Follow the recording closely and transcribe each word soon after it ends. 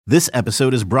This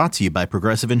episode is brought to you by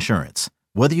Progressive Insurance.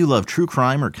 Whether you love true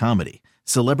crime or comedy,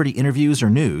 celebrity interviews or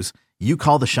news, you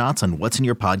call the shots on what's in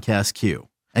your podcast queue.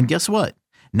 And guess what?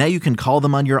 Now you can call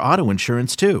them on your auto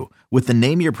insurance too with the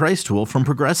Name Your Price tool from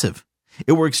Progressive.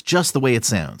 It works just the way it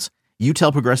sounds. You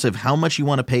tell Progressive how much you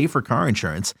want to pay for car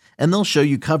insurance, and they'll show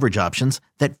you coverage options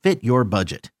that fit your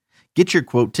budget. Get your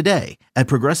quote today at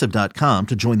Progressive.com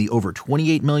to join the over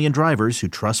 28 million drivers who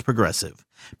trust Progressive.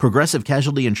 Progressive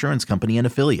Casualty Insurance Company and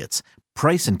Affiliates.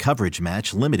 Price and coverage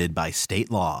match limited by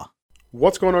state law.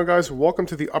 What's going on, guys? Welcome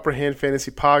to the Upper Hand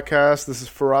Fantasy Podcast. This is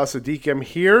Faraz Sadiq. I'm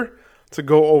here to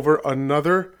go over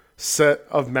another set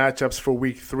of matchups for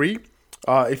Week 3.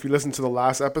 If you listen to the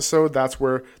last episode, that's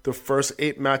where the first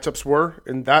 8 matchups were.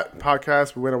 In that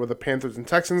podcast, we went over the Panthers and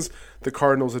Texans, the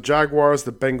Cardinals at Jaguars,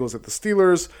 the Bengals at the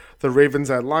Steelers, the Ravens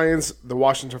at Lions, the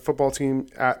Washington football team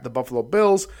at the Buffalo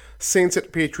Bills, Saints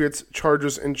at Patriots,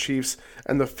 Chargers and Chiefs,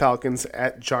 and the Falcons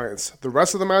at Giants. The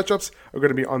rest of the matchups are going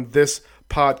to be on this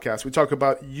podcast. We talk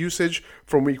about usage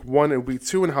from Week 1 and Week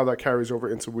 2 and how that carries over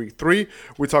into Week 3.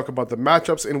 We talk about the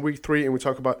matchups in Week 3, and we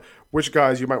talk about which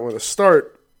guys you might want to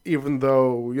start, even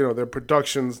though, you know, their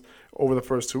productions over the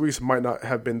first 2 weeks might not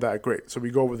have been that great. So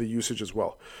we go over the usage as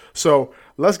well. So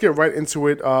let's get right into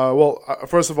it.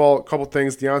 First of all, a couple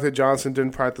things. Deontay Johnson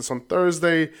didn't practice on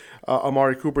Thursday.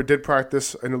 Amari Cooper did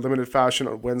practice in a limited fashion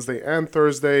on Wednesday and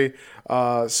Thursday.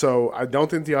 So I don't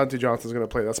think Deontay Johnson is going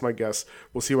to play. That's my guess.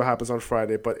 We'll see what happens on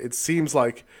Friday. But it seems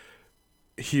like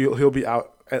he'll be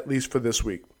out at least for this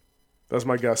week. That's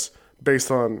my guess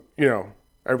based on, you know,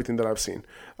 everything that I've seen.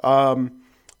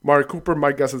 Amari Cooper,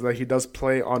 my guess is that he does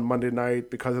play on Monday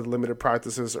night because of the limited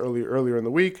practices earlier in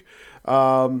the week.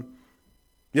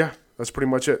 Yeah, that's pretty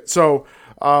much it. So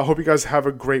hope you guys have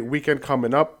a great weekend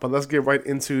coming up, but let's get right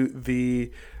into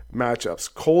the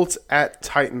matchups. Colts at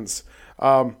Titans.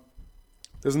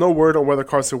 There's no word on whether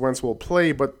Carson Wentz will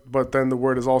play, but then the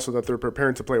word is also that they're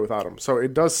preparing to play without him. So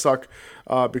it does suck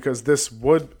because this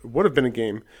would have been a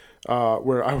game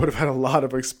where I would have had a lot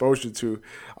of exposure to.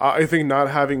 I think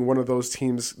not having one of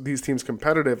these teams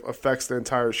competitive affects the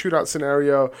entire shootout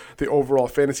scenario, the overall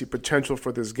fantasy potential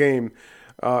for this game,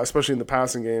 especially in the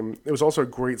passing game. It was also a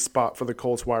great spot for the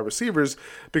Colts wide receivers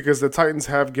because the Titans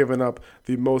have given up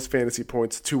the most fantasy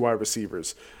points to wide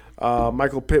receivers.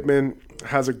 Michael Pittman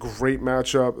has a great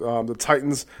matchup. The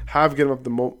Titans have given up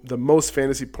the most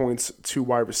fantasy points to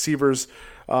wide receivers.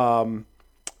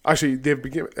 Actually,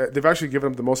 they've actually given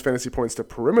up the most fantasy points to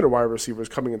perimeter wide receivers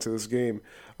coming into this game.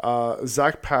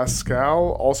 Zach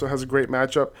Pascal also has a great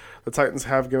matchup. The Titans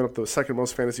have given up the second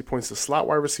most fantasy points to slot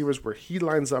wide receivers, where he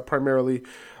lines up primarily.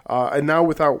 And now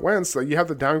without Wentz, you have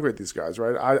to downgrade these guys,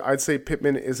 right? I'd say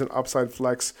Pittman is an upside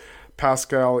flex.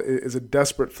 Pascal is a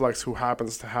desperate flex who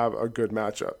happens to have a good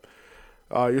matchup.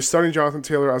 You're starting Jonathan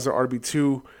Taylor as an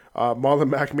RB2. Marlon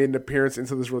Mack made an appearance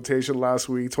into this rotation last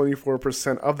week.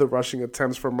 24% of the rushing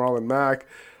attempts for Marlon Mack.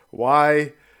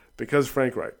 Why? Because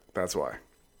Frank Reich. That's why.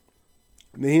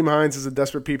 Nyheim Hines is a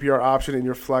desperate PPR option in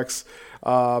your flex.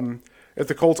 If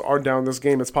the Colts are down this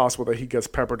game, it's possible that he gets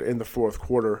peppered in the fourth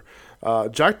quarter.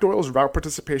 Jack Doyle's route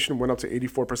participation went up to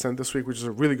 84% this week, which is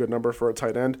a really good number for a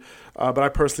tight end. But I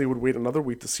personally would wait another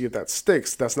week to see if that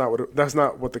sticks. That's not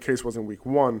what the case was in Week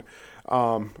 1.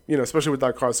 Especially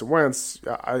without Carson Wentz,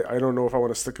 I don't know if I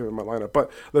want to stick him in my lineup.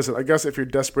 But listen, I guess if you're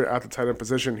desperate at the tight end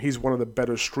position, he's one of the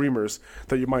better streamers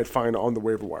that you might find on the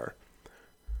waiver wire.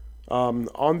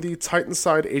 On the Titans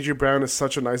side, A.J. Brown is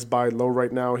such a nice buy low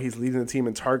right now. He's leading the team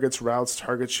in targets, routes,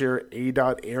 target share,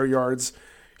 air yards.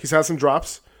 He's had some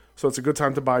drops, so it's a good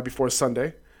time to buy before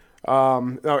Sunday.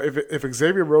 Now, if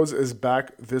Xavier Rhodes is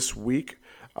back this week,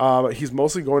 he's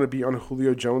mostly going to be on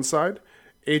Julio Jones' side.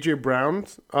 A.J.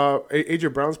 Brown's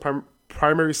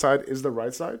primary side is the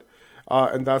right side,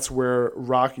 and that's where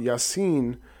Rock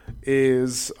Yassin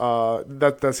is.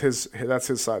 That's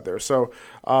his side there. So.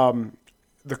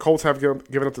 The Colts have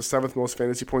given up the 7th most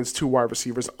fantasy points to wide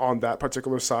receivers on that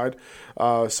particular side.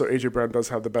 So A.J. Brown does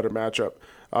have the better matchup.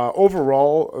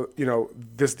 Overall,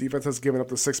 this defense has given up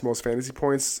the 6th most fantasy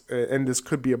points, and this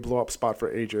could be a blow-up spot for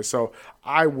A.J. So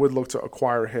I would look to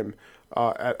acquire him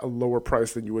at a lower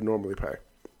price than you would normally pay.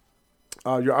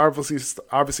 You're obviously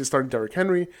starting Derrick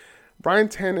Henry. Ryan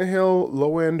Tannehill,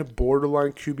 low-end,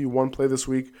 borderline QB1 play this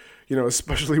week,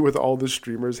 especially with all the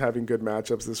streamers having good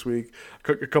matchups this week.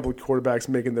 A couple of quarterbacks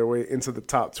making their way into the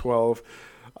top 12,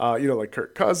 like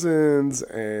Kirk Cousins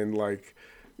and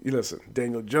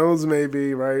Daniel Jones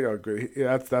maybe, right? Oh, good.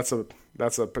 Yeah, that's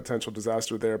a potential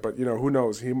disaster there, but, who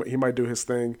knows? He might do his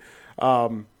thing.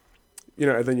 And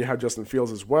then you have Justin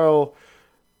Fields as well.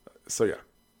 So, yeah.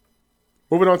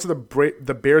 Moving on to the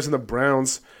Bears and the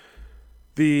Browns.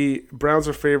 The Browns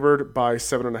are favored by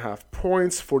 7.5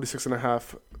 points,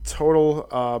 46.5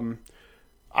 total.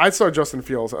 I'd start Justin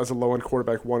Fields as a low-end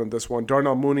quarterback one in this one.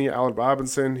 Darnell Mooney, Allen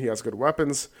Robinson, he has good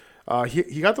weapons.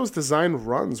 He got those design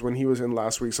runs when he was in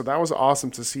last week, so that was awesome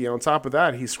to see. And on top of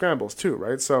that, he scrambles too,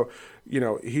 right? So,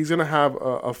 he's going to have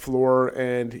a floor,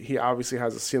 and he obviously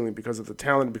has a ceiling because of the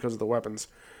talent, because of the weapons.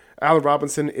 Allen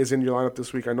Robinson is in your lineup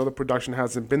this week. I know the production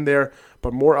hasn't been there,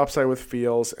 but more upside with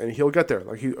Fields, and he'll get there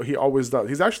like he always does.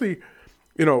 He's actually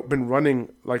been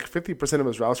running like 50% of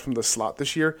his routes from the slot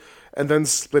this year, and then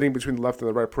splitting between the left and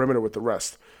the right perimeter with the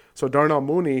rest. So Darnell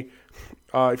Mooney,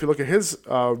 if you look at his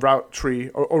route tree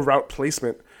or route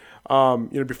placement,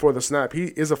 before the snap, he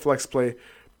is a flex play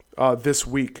this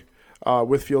week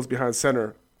with Fields behind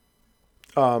center.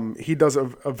 He does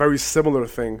a very similar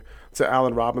thing to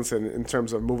Allen Robinson in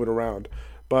terms of moving around.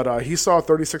 But he saw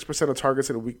 36% of targets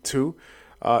in week 2.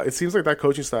 It seems like that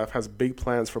coaching staff has big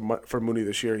plans for Mooney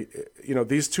this year.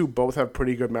 These two both have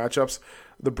pretty good matchups.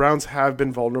 The Browns have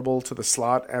been vulnerable to the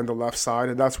slot and the left side,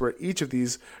 and that's where each of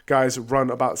these guys run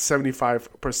about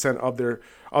 75%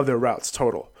 of their routes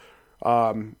total.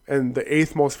 And the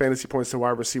 8th most fantasy points to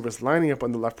wide receivers lining up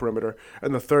on the left perimeter,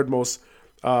 and the 3rd most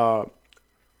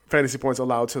fantasy points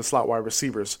allowed to slot wide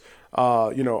receivers,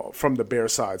 from the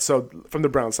Bears side. So from the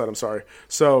Browns side, I'm sorry.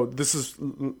 So this is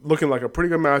looking like a pretty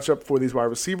good matchup for these wide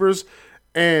receivers.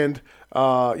 And,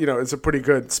 it's a pretty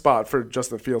good spot for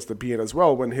Justin Fields to be in as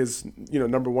well when his,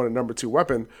 number 1 and number 2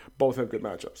 weapon both have good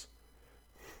matchups.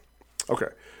 Okay.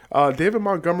 David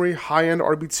Montgomery, high-end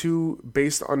RB2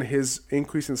 based on his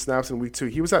increase in snaps in week 2.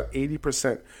 He was at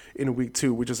 80% in week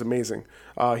 2, which is amazing.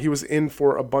 He was in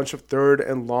for a bunch of 3rd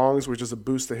and longs, which is a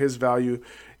boost to his value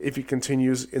if he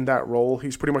continues in that role.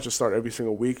 He's pretty much a start every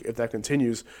single week if that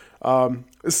continues.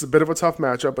 This is a bit of a tough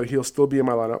matchup, but he'll still be in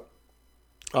my lineup.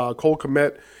 Cole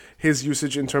Kmet, his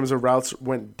usage in terms of routes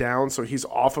went down, so he's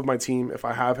off of my team. If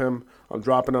I have him, I'm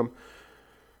dropping him.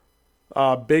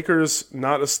 Baker's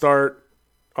not a start.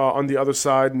 On the other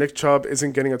side, Nick Chubb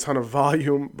isn't getting a ton of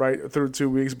volume right through 2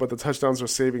 weeks, but the touchdowns are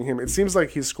saving him. It seems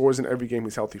like he scores in every game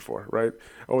he's healthy for, right,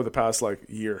 over the past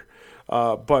year.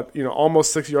 But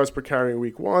almost 6 yards per carry in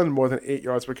week 1, more than 8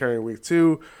 yards per carry in week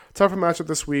 2. Tougher matchup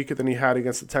this week than he had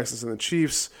against the Texans and the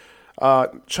Chiefs.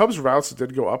 Chubb's routes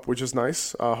did go up, which is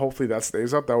nice. Hopefully that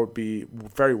stays up. That would be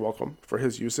very welcome for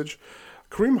his usage.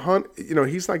 Kareem Hunt,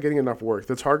 he's not getting enough work.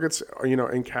 The targets,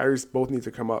 and carries both need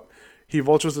to come up. He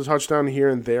vultures the touchdown here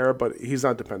and there, but he's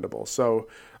not dependable. So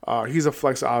he's a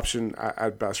flex option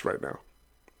at best right now.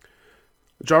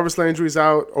 Jarvis Landry's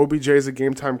out. OBJ is a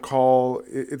game-time call.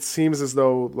 It seems as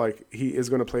though he is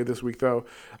going to play this week, though.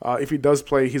 If he does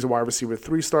play, he's a wide receiver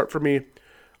 3 start for me.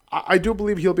 I do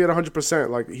believe he'll be at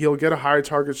 100%. He'll get a higher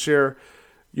target share.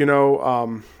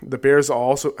 The Bears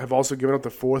have also given up the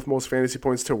 4th most fantasy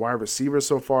points to wide receivers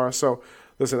so far. So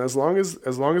listen, as long as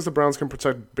the Browns can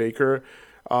protect Baker,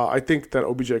 I think that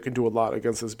OBJ can do a lot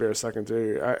against this Bears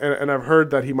secondary. And I've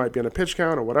heard that he might be on a pitch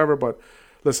count or whatever, but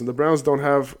listen, the Browns don't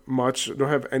have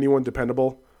anyone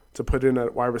dependable to put in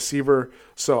at wide receiver,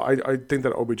 so I think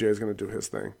that OBJ is going to do his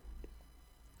thing.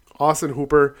 Austin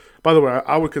Hooper, by the way,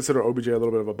 I would consider OBJ a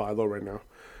little bit of a buy low right now.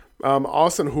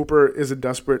 Austin Hooper is a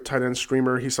desperate tight end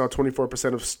streamer. He saw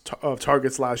 24% of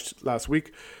targets last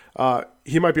week.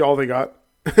 He might be all they got,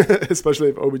 especially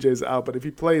if OBJ is out. But if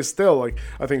he plays still,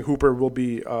 I think Hooper will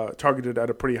be targeted at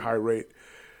a pretty high rate.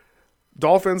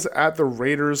 Dolphins at the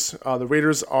Raiders. The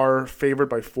Raiders are favored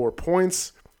by 4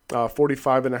 points,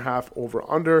 45.5 over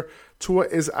under. Tua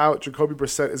is out. Jacoby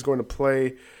Brissett is going to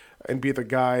play and be the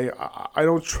guy. I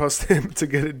don't trust him to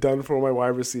get it done for my wide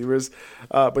receivers,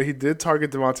 but he did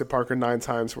target Devontae Parker 9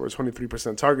 times for a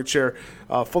 23% target share.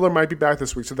 Fuller might be back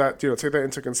this week, so that take that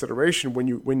into consideration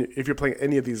if you're playing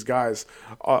any of these guys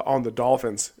on the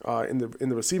Dolphins in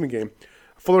the receiving game.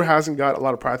 Fuller hasn't got a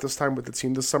lot of practice time with the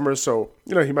team this summer, so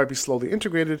he might be slowly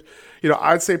integrated.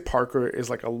 I'd say Parker is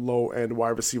like a low-end wide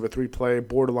receiver 3 play,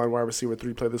 borderline wide receiver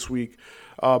 3 play this week.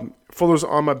 Fuller's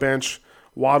on my bench.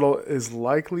 Waddle is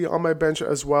likely on my bench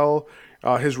as well.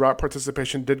 His route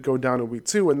participation did go down in week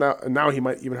 2, and now he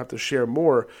might even have to share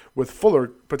more with Fuller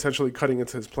potentially cutting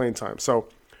into his playing time. So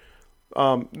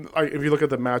if you look at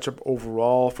the matchup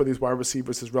overall for these wide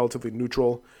receivers, it's relatively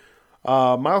neutral.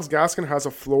 Myles Gaskin has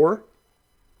a floor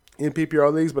in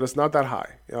PPR leagues, but it's not that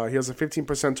high. He has a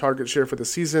 15% target share for the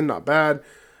season, not bad.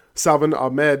 Salvon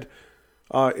Ahmed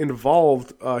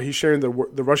involved, he's sharing the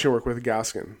rushing work with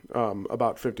Gaskin,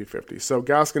 about 50-50. So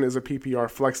Gaskin is a PPR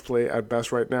flex play at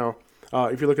best right now.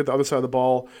 If you look at the other side of the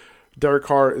ball, Derek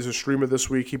Carr is a streamer this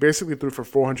week. He basically threw for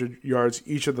 400 yards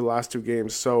each of the last 2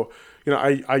 games. So,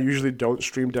 I usually don't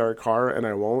stream Derek Carr, and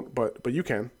I won't, but you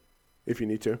can. if you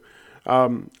need to.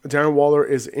 Darren Waller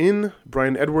is in.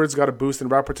 Brian Edwards got a boost in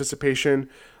route participation,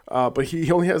 but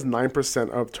he only has 9%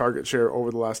 of target share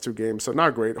over the last 2 games, so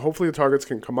not great. Hopefully the targets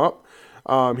can come up.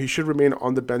 He should remain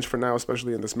on the bench for now,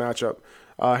 especially in this matchup.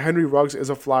 Henry Ruggs is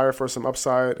a flyer for some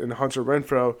upside, and Hunter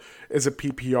Renfrow is a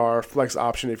PPR flex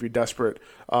option if you're desperate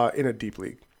in a deep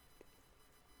league.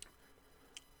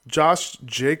 Josh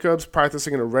Jacobs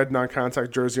practicing in a red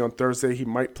non-contact jersey on Thursday. He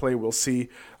might play. We'll see.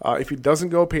 If he doesn't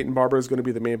go, Peyton Barber is going to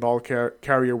be the main ball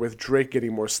carrier, with Drake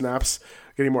getting more snaps,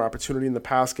 getting more opportunity in the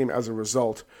pass game as a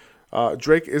result.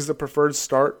 Drake is the preferred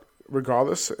start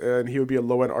regardless, and he would be a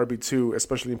low-end RB2,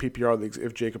 especially in PPR leagues,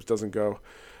 if Jacobs doesn't go.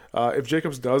 If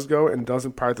Jacobs does go and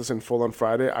doesn't practice in full on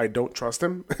Friday, I don't trust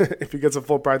him. If he gets a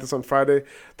full practice on Friday,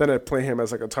 then I'd play him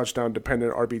as like a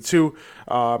touchdown-dependent RB2,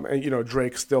 and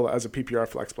Drake still as a PPR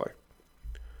flex play.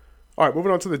 All right,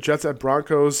 moving on to the Jets at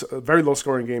Broncos. A very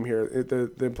low-scoring game here.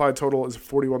 The implied total is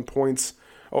 41 points.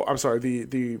 Oh, I'm sorry.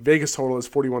 The Vegas total is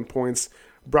 41 points.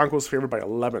 Broncos favored by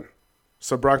 11.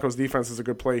 So Broncos defense is a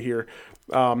good play here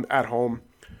at home.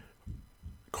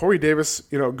 Corey Davis,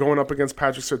 going up against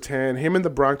Patrick Surtain. Him and the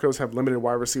Broncos have limited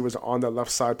wide receivers on that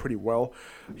left side pretty well.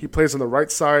 He plays on the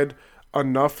right side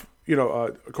enough,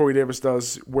 Corey Davis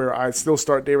does, where I'd still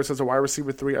start Davis as a wide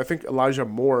receiver 3. I think Elijah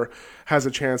Moore has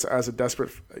a chance as a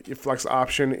desperate flex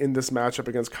option in this matchup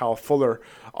against Kyle Fuller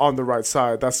on the right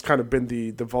side. That's kind of been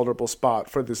the vulnerable spot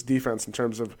for this defense in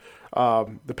terms of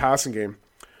the passing game.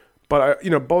 But,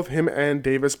 both him and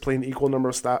Davis play an equal number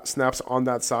of snaps on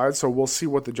that side, so we'll see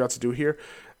what the Jets do here.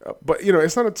 But,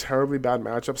 it's not a terribly bad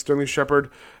matchup. Sterling Shepard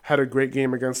had a great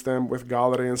game against them, with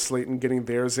Golladay and Slayton getting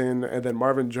theirs in, and then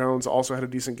Marvin Jones also had a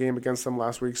decent game against them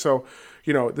last week. So,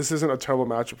 this isn't a terrible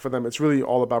matchup for them. It's really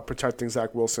all about protecting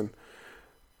Zach Wilson.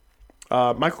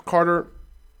 Michael Carter,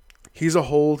 he's a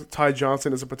hold. Ty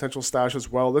Johnson is a potential stash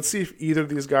as well. Let's see if either of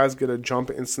these guys get a jump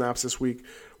in snaps this week.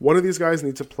 One of these guys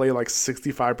needs to play like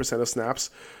 65% of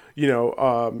snaps,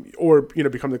 or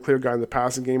become the clear guy in the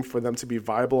passing game for them to be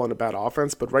viable on a bad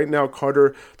offense. But right now,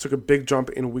 Carter took a big jump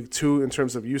in week 2 in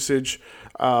terms of usage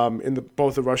in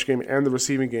both the rush game and the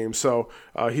receiving game. So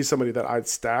he's somebody that I'd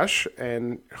stash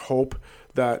and hope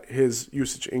that his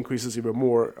usage increases even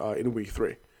more in week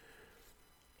 3.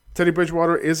 Teddy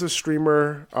Bridgewater is a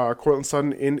streamer. Courtland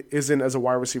Sutton is in as a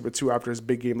wide receiver 2 after his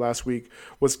big game last week.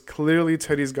 Was clearly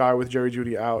Teddy's guy with Jerry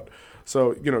Jeudy out.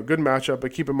 So, good matchup.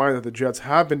 But keep in mind that the Jets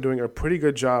have been doing a pretty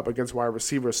good job against wide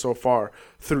receivers so far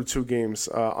through 2 games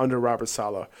under Robert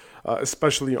Saleh,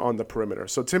 especially on the perimeter.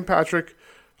 So Tim Patrick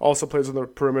also plays on the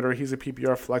perimeter. He's a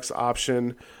PPR flex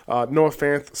option. Noah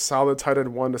Fant, solid tight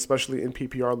end 1, especially in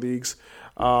PPR leagues.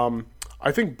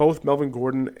 I think both Melvin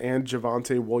Gordon and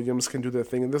Javonte Williams can do their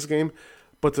thing in this game,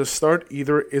 but to start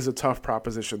either is a tough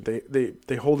proposition.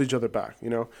 They hold each other back,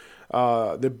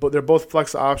 They're both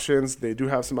flex options. They do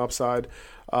have some upside.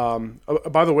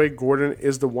 By the way, Gordon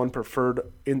is the one preferred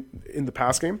in the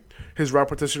pass game. His route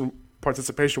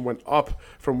participation went up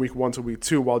from week 1 to week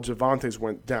 2, while Javonte's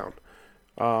went down.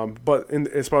 But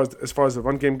as far as the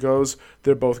run game goes,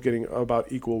 they're both getting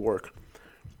about equal work.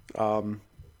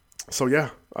 So yeah,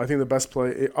 I think the best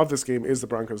play of this game is the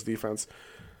Broncos defense.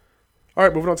 All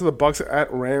right, moving on to the Bucs at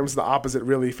Rams, the opposite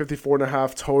really,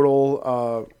 54.5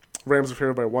 total. Rams are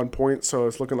favored by 1 point, so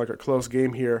it's looking like a close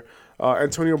game here.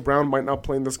 Antonio Brown might not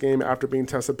play in this game after being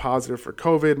tested positive for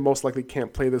COVID. Most likely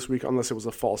can't play this week unless it was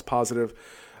a false positive.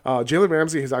 Jalen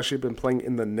Ramsey has actually been playing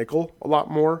in the nickel a lot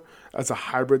more as a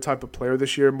hybrid type of player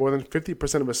this year. More than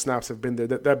 50% of his snaps have been there.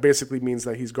 That basically means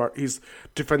that he's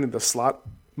defending the slot.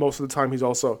 Most of the time, he's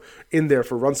also in there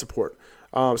for run support.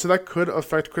 So that could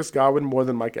affect Chris Godwin more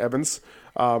than Mike Evans.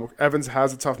 Evans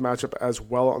has a tough matchup as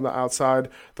well on the outside.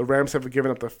 The Rams have given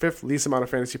up the 5th least amount of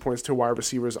fantasy points to wide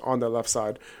receivers on the left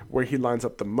side, where he lines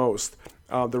up the most.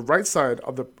 The right side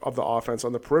of the offense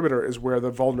on the perimeter is where the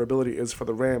vulnerability is for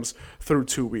the Rams through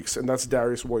 2 weeks, and that's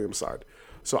Darius Williams' side.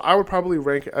 So I would probably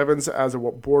rank Evans as a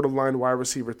borderline wide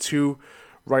receiver 2,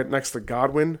 right next to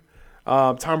Godwin.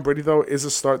 Tom Brady, though, is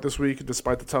a start this week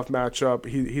despite the tough matchup.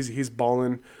 He's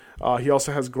balling. He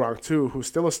also has Gronk, too, who's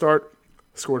still a start,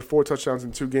 scored 4 touchdowns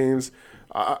in 2 games.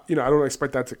 I don't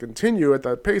expect that to continue at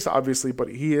that pace, obviously, but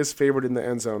he is favored in the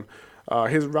end zone.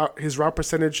 His route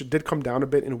percentage did come down a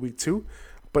bit in week 2,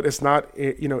 but it's not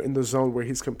in the zone where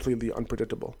he's completely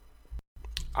unpredictable.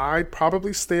 I'd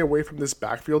probably stay away from this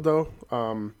backfield,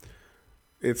 though.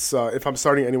 It's if I'm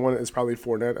starting anyone, it's probably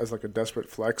Fournette as like a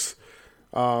desperate flex.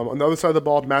 On the other side of the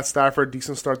ball, Matt Stafford,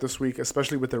 decent start this week,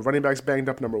 especially with their running backs banged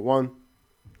up, number 1.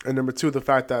 And number 2, the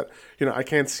fact that, I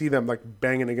can't see them like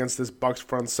banging against this Bucs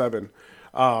front 7.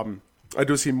 I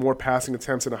do see more passing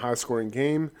attempts in a high-scoring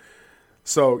game.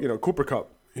 So, Cooper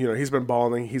Kupp He's been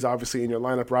balling. He's obviously in your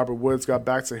lineup. Robert Woods got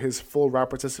back to his full route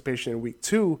participation in week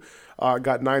 2,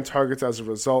 got 9 targets as a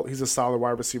result. He's a solid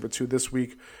wide receiver 2 this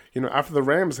week. After the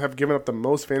Rams have given up the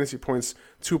most fantasy points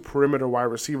to perimeter wide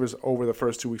receivers over the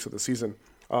first 2 weeks of the season.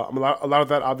 A lot of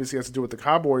that obviously has to do with the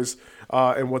Cowboys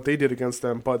and what they did against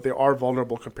them, but they are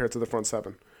vulnerable compared to the front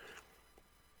 7.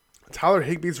 Tyler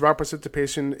Higbee's route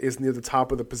participation is near the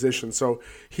top of the position, so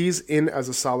he's in as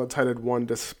a solid tight end 1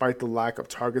 despite the lack of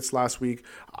targets last week.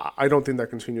 I don't think that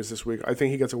continues this week. I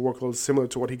think he gets a workload similar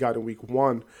to what he got in week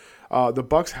 1. The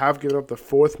Bucs have given up the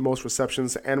 4th most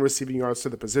receptions and receiving yards to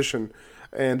the position,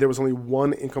 and there was only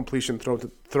 1 incompletion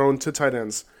thrown to tight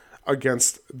ends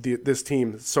against this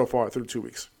team so far through 2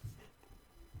 weeks.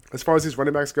 As far as these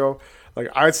running backs go,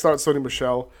 I'd start Sony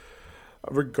Michel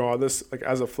regardless,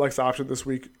 as a flex option this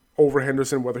week over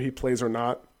Henderson, whether he plays or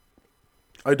not.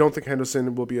 I don't think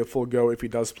Henderson will be a full go if he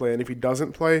does play, and if he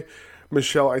doesn't play,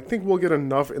 Michel, I think will get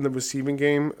enough in the receiving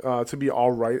game to be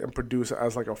all right and produce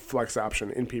as a flex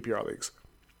option in PPR leagues.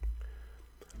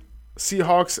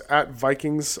 Seahawks at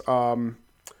Vikings,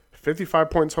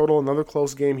 55-point total, another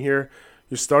close game here.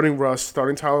 You're starting Russ,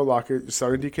 starting Tyler Lockett, you're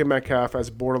starting DK Metcalf as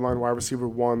borderline wide receiver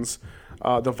 1s.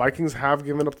 The Vikings have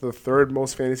given up the 3rd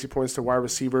most fantasy points to wide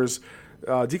receivers.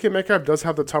 DK Metcalf does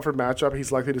have the tougher matchup.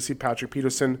 He's likely to see Patrick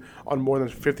Peterson on more than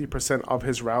 50% of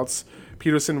his routes.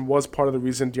 Peterson was part of the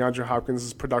reason DeAndre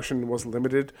Hopkins' production was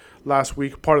limited last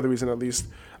week, part of the reason at least.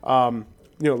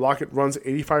 Lockett runs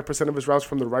 85% of his routes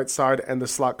from the right side and the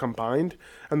slot combined,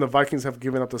 and the Vikings have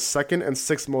given up the 2nd and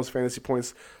 6th most fantasy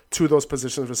points to those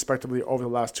positions respectively over the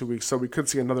last 2 weeks. So we could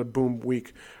see another boom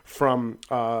week from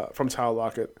Tyler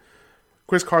Lockett.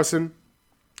 Chris Carson,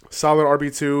 solid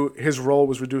RB2. His role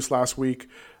was reduced last week.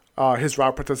 His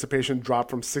route participation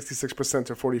dropped from 66%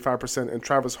 to 45%, and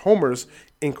Travis Homer's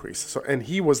increased. And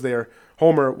he was there.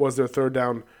 Homer was their 3rd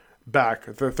down back,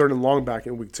 their 3rd and long back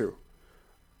in week 2,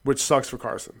 which sucks for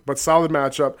Carson. But solid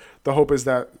matchup. The hope is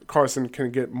that Carson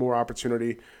can get more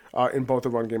opportunity in both the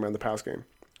run game and the pass game.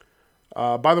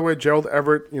 By the way, Gerald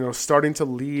Everett, starting to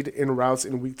lead in routes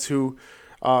in week 2.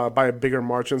 By a bigger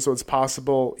margin, so it's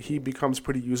possible he becomes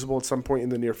pretty usable at some point in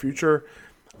the near future.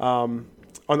 On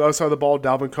the other side of the ball,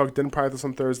 Dalvin Cook didn't practice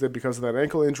on Thursday because of that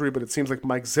ankle injury, but it seems like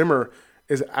Mike Zimmer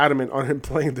is adamant on him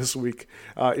playing this week.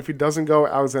 If he doesn't go,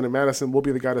 Alexander Madison will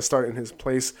be the guy to start in his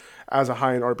place as a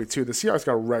high-end RB2. The Seahawks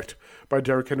got wrecked by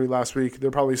Derrick Henry last week.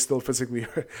 They're probably still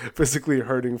physically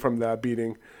hurting from that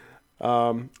beating.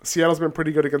 Seattle's been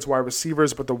pretty good against wide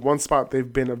receivers, but the one spot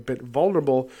they've been a bit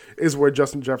vulnerable is where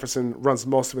Justin Jefferson runs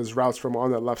most of his routes from on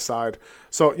that left side.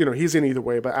 So, he's in either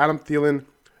way. But Adam Thielen,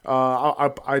 I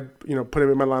put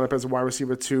him in my lineup as a wide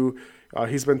receiver 2.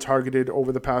 He's been targeted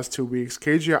over the past 2 weeks.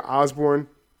 KJ Osborne,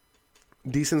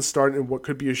 decent start in what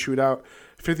could be a shootout.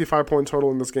 55-point total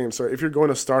in this game. So if you're going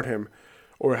to start him,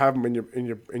 or have him in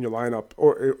your lineup,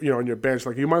 or on your bench,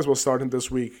 you might as well start him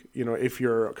this week. If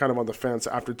you're kind of on the fence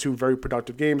after 2 very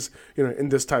productive games, in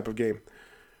this type of game.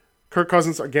 Kirk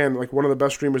Cousins, again, one of the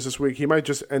best streamers this week. He might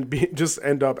just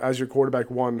end up as your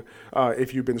quarterback 1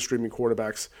 if you've been streaming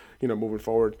quarterbacks, moving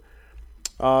forward.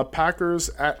 Packers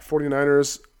at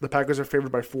 49ers. The Packers are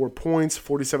favored by 4 points,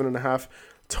 47.5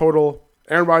 total.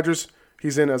 Aaron Rodgers,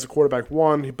 he's in as a quarterback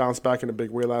 1. He bounced back in a big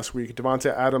way last week.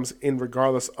 Devontae Adams in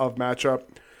regardless of matchup.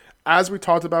 As we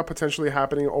talked about potentially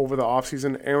happening over the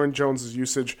offseason, Aaron Jones'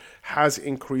 usage has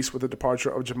increased with the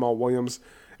departure of Jamal Williams.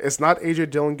 It's not A.J.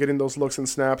 Dillon getting those looks and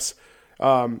snaps.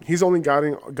 He's only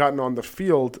gotten on the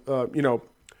field, the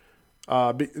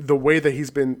way that he's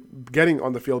been getting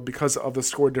on the field because of the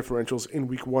score differentials in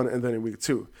week 1 and then in week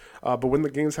 2. But when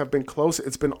the games have been close,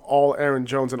 it's been all Aaron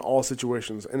Jones in all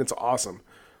situations, and it's awesome.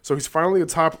 So he's finally a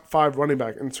top 5 running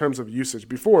back in terms of usage.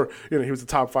 Before, he was the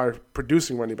top 5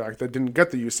 producing running back that didn't get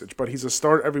the usage, but he's a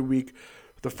start every week.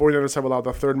 The 49ers have allowed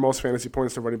the 3rd most fantasy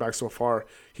points to running back so far.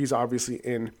 He's obviously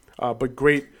in, but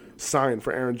great sign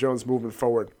for Aaron Jones moving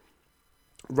forward.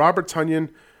 Robert Tonyan,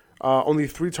 only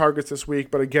 3 targets this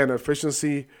week, but again,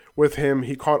 efficiency with him.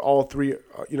 He caught all 3,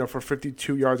 for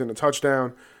 52 yards and a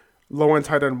touchdown. Low-end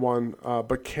tight end 1,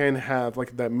 but can have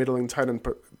that middling tight end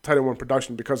 1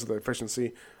 production because of the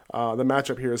efficiency. The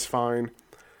matchup here is fine.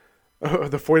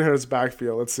 The 49ers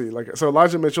backfield, let's see. So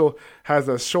Elijah Mitchell has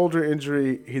a shoulder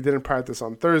injury. He didn't practice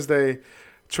on Thursday.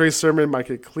 Trey Sermon might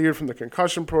get cleared from the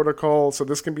concussion protocol. So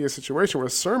this can be a situation where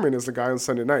Sermon is the guy on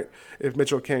Sunday night. If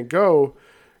Mitchell can't go,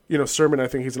 Sermon, I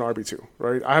think he's an RB2,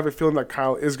 right? I have a feeling that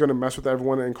Kyle is going to mess with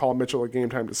everyone and call Mitchell a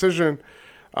game-time decision.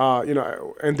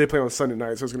 And they play on Sunday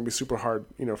night, so it's going to be super hard,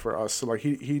 for us. So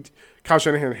Kyle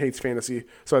Shanahan hates fantasy,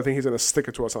 so I think he's going to stick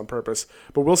it to us on purpose.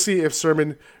 But we'll see if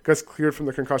Sermon gets cleared from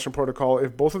the concussion protocol.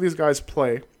 If both of these guys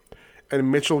play,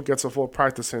 and Mitchell gets a full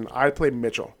practice in, I'd play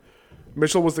Mitchell.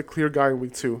 Mitchell was the clear guy in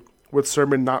week 2, with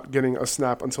Sermon not getting a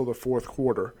snap until the fourth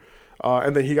quarter.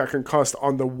 And then he got concussed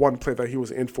on the one play that he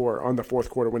was in for on the fourth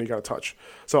quarter when he got a touch.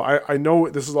 So I know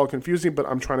this is all confusing, but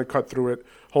I'm trying to cut through it.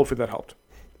 Hopefully that helped.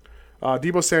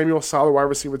 Deebo Samuel, solid wide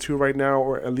receiver 2 right now,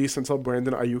 or at least until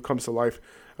Brandon Ayuk comes to life.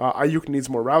 Ayuk needs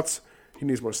more routes. He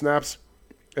needs more snaps.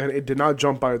 And it did not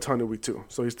jump by a ton in week 2.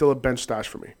 So he's still a bench stash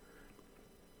for me.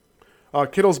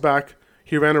 Kittle's back.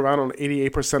 He ran around on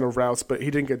 88% of routes, but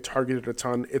he didn't get targeted a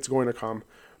ton. It's going to come.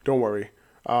 Don't worry.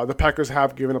 The Packers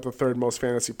have given up the third most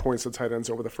fantasy points to tight ends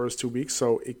over the first 2 weeks,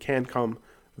 so it can come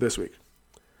this week.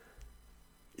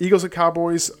 Eagles and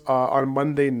Cowboys on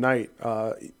Monday night.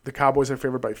 The Cowboys are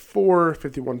favored by 4,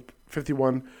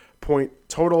 51 point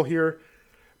total here.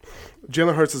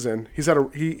 Jalen Hurts is in. He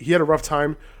had a rough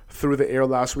time through the air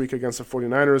last week against the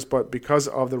 49ers, but because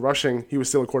of the rushing, he was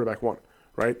still a quarterback 1,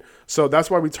 right? So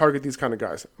that's why we target these kind of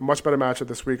guys. Much better matchup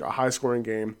this week, a high-scoring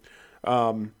game.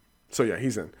 So yeah,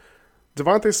 he's in.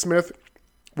 Devontae Smith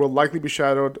will likely be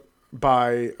shadowed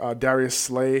by Darius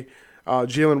Slay.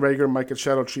 Jalen Reagor might get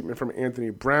shadow treatment from Anthony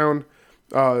Brown.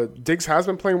 Diggs has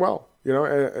been playing well,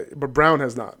 but Brown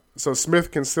has not. So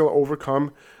Smith can still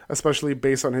overcome, especially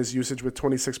based on his usage with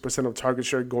 26% of target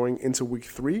share going into week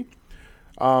 3.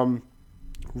 Reagor,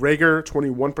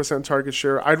 21% target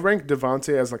share. I'd rank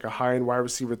Devontae as like a high-end wide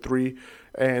receiver 3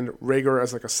 and Reagor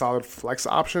as like a solid flex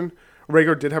option.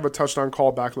 Reagor did have a touchdown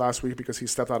call back last week because he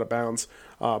stepped out of bounds.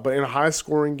 But in a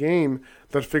high-scoring game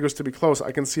that figures to be close,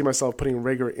 I can see myself putting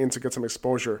Reagor in to get some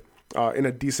exposure in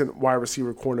a decent wide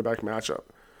receiver cornerback matchup.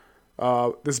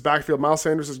 This backfield, Miles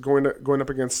Sanders is going up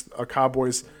against a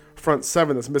Cowboys front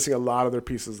 7 that's missing a lot of their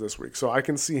pieces this week. So I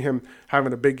can see him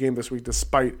having a big game this week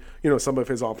despite some of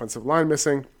his offensive line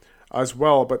missing as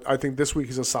well. But I think this week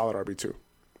he's a solid RB2.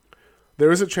 There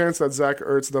is a chance that Zach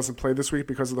Ertz doesn't play this week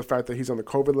because of the fact that he's on the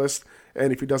COVID list.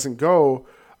 And if he doesn't go,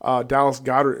 Dallas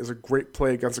Goedert is a great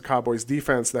play against the Cowboys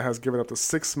defense that has given up the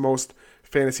 6th most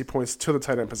fantasy points to the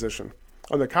tight end position.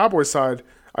 On the Cowboys side,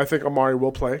 I think Amari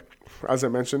will play, as I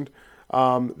mentioned.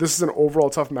 This is an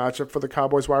overall tough matchup for the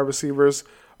Cowboys wide receivers,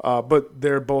 but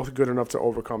they're both good enough to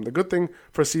overcome. The good thing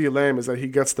for CeeDee Lamb is that he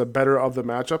gets the better of the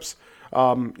matchups.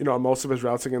 On most of his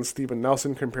routes against Steven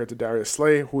Nelson compared to Darius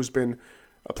Slay, who's been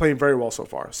playing very well so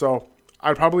far. So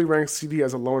I'd probably rank CD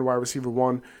as a lone wide receiver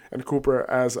 1 and Cooper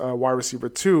as a wide receiver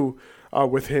 2,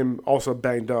 with him also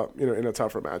banged up, in a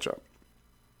tougher matchup.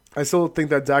 I still think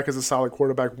that Dak is a solid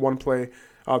quarterback 1 play.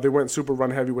 They went super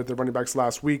run heavy with their running backs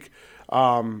last week.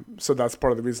 So that's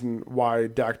part of the reason why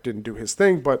Dak didn't do his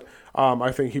thing. But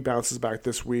I think he bounces back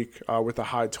this week with a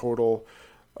high total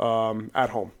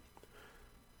at home.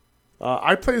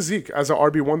 I play Zeke as an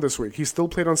RB1 this week. He still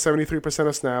played on 73%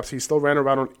 of snaps. He still ran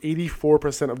around on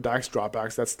 84% of Dak's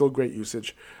dropbacks. That's still great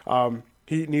usage.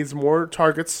 He needs more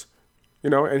targets,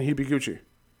 and he'd be Gucci.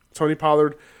 Tony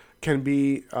Pollard can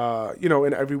be,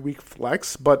 an every week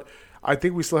flex, but I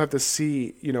think we still have to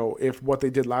see, if what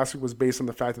they did last week was based on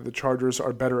the fact that the Chargers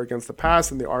are better against the pass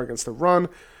than they are against the run,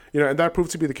 and that proved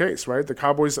to be the case, right? The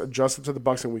Cowboys adjusted to the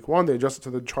Bucs in week 1. They adjusted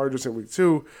to the Chargers in week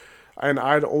 2. And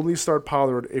I'd only start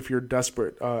Pollard if you're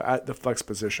desperate at the flex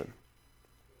position.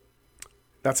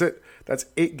 That's it. That's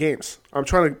 8 games. I'm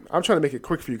trying to make it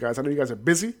quick for you guys. I know you guys are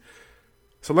busy.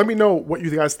 So let me know what you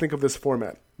guys think of this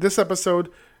format. This episode,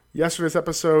 yesterday's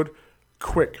episode,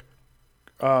 quick.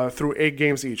 Through 8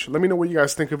 games each. Let me know what you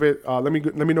guys think of it. Let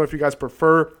me know if you guys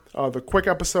prefer the quick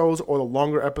episodes or the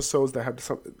longer episodes that have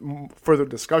some further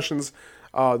discussions.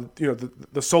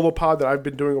 The solo pod that I've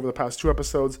been doing over the past 2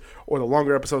 episodes or the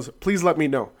longer episodes. Please let me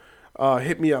know.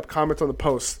 Hit me up. Comment on the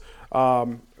post. I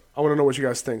want to know what you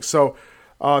guys think. So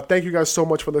thank you guys so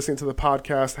much for listening to the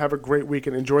podcast. Have a great week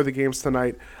and enjoy the games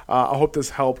tonight. I hope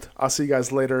this helped. I'll see you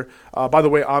guys later. By the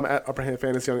way, I'm at Upper Hand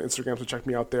Fantasy on Instagram, so check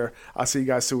me out there. I'll see you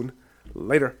guys soon.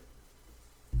 Later.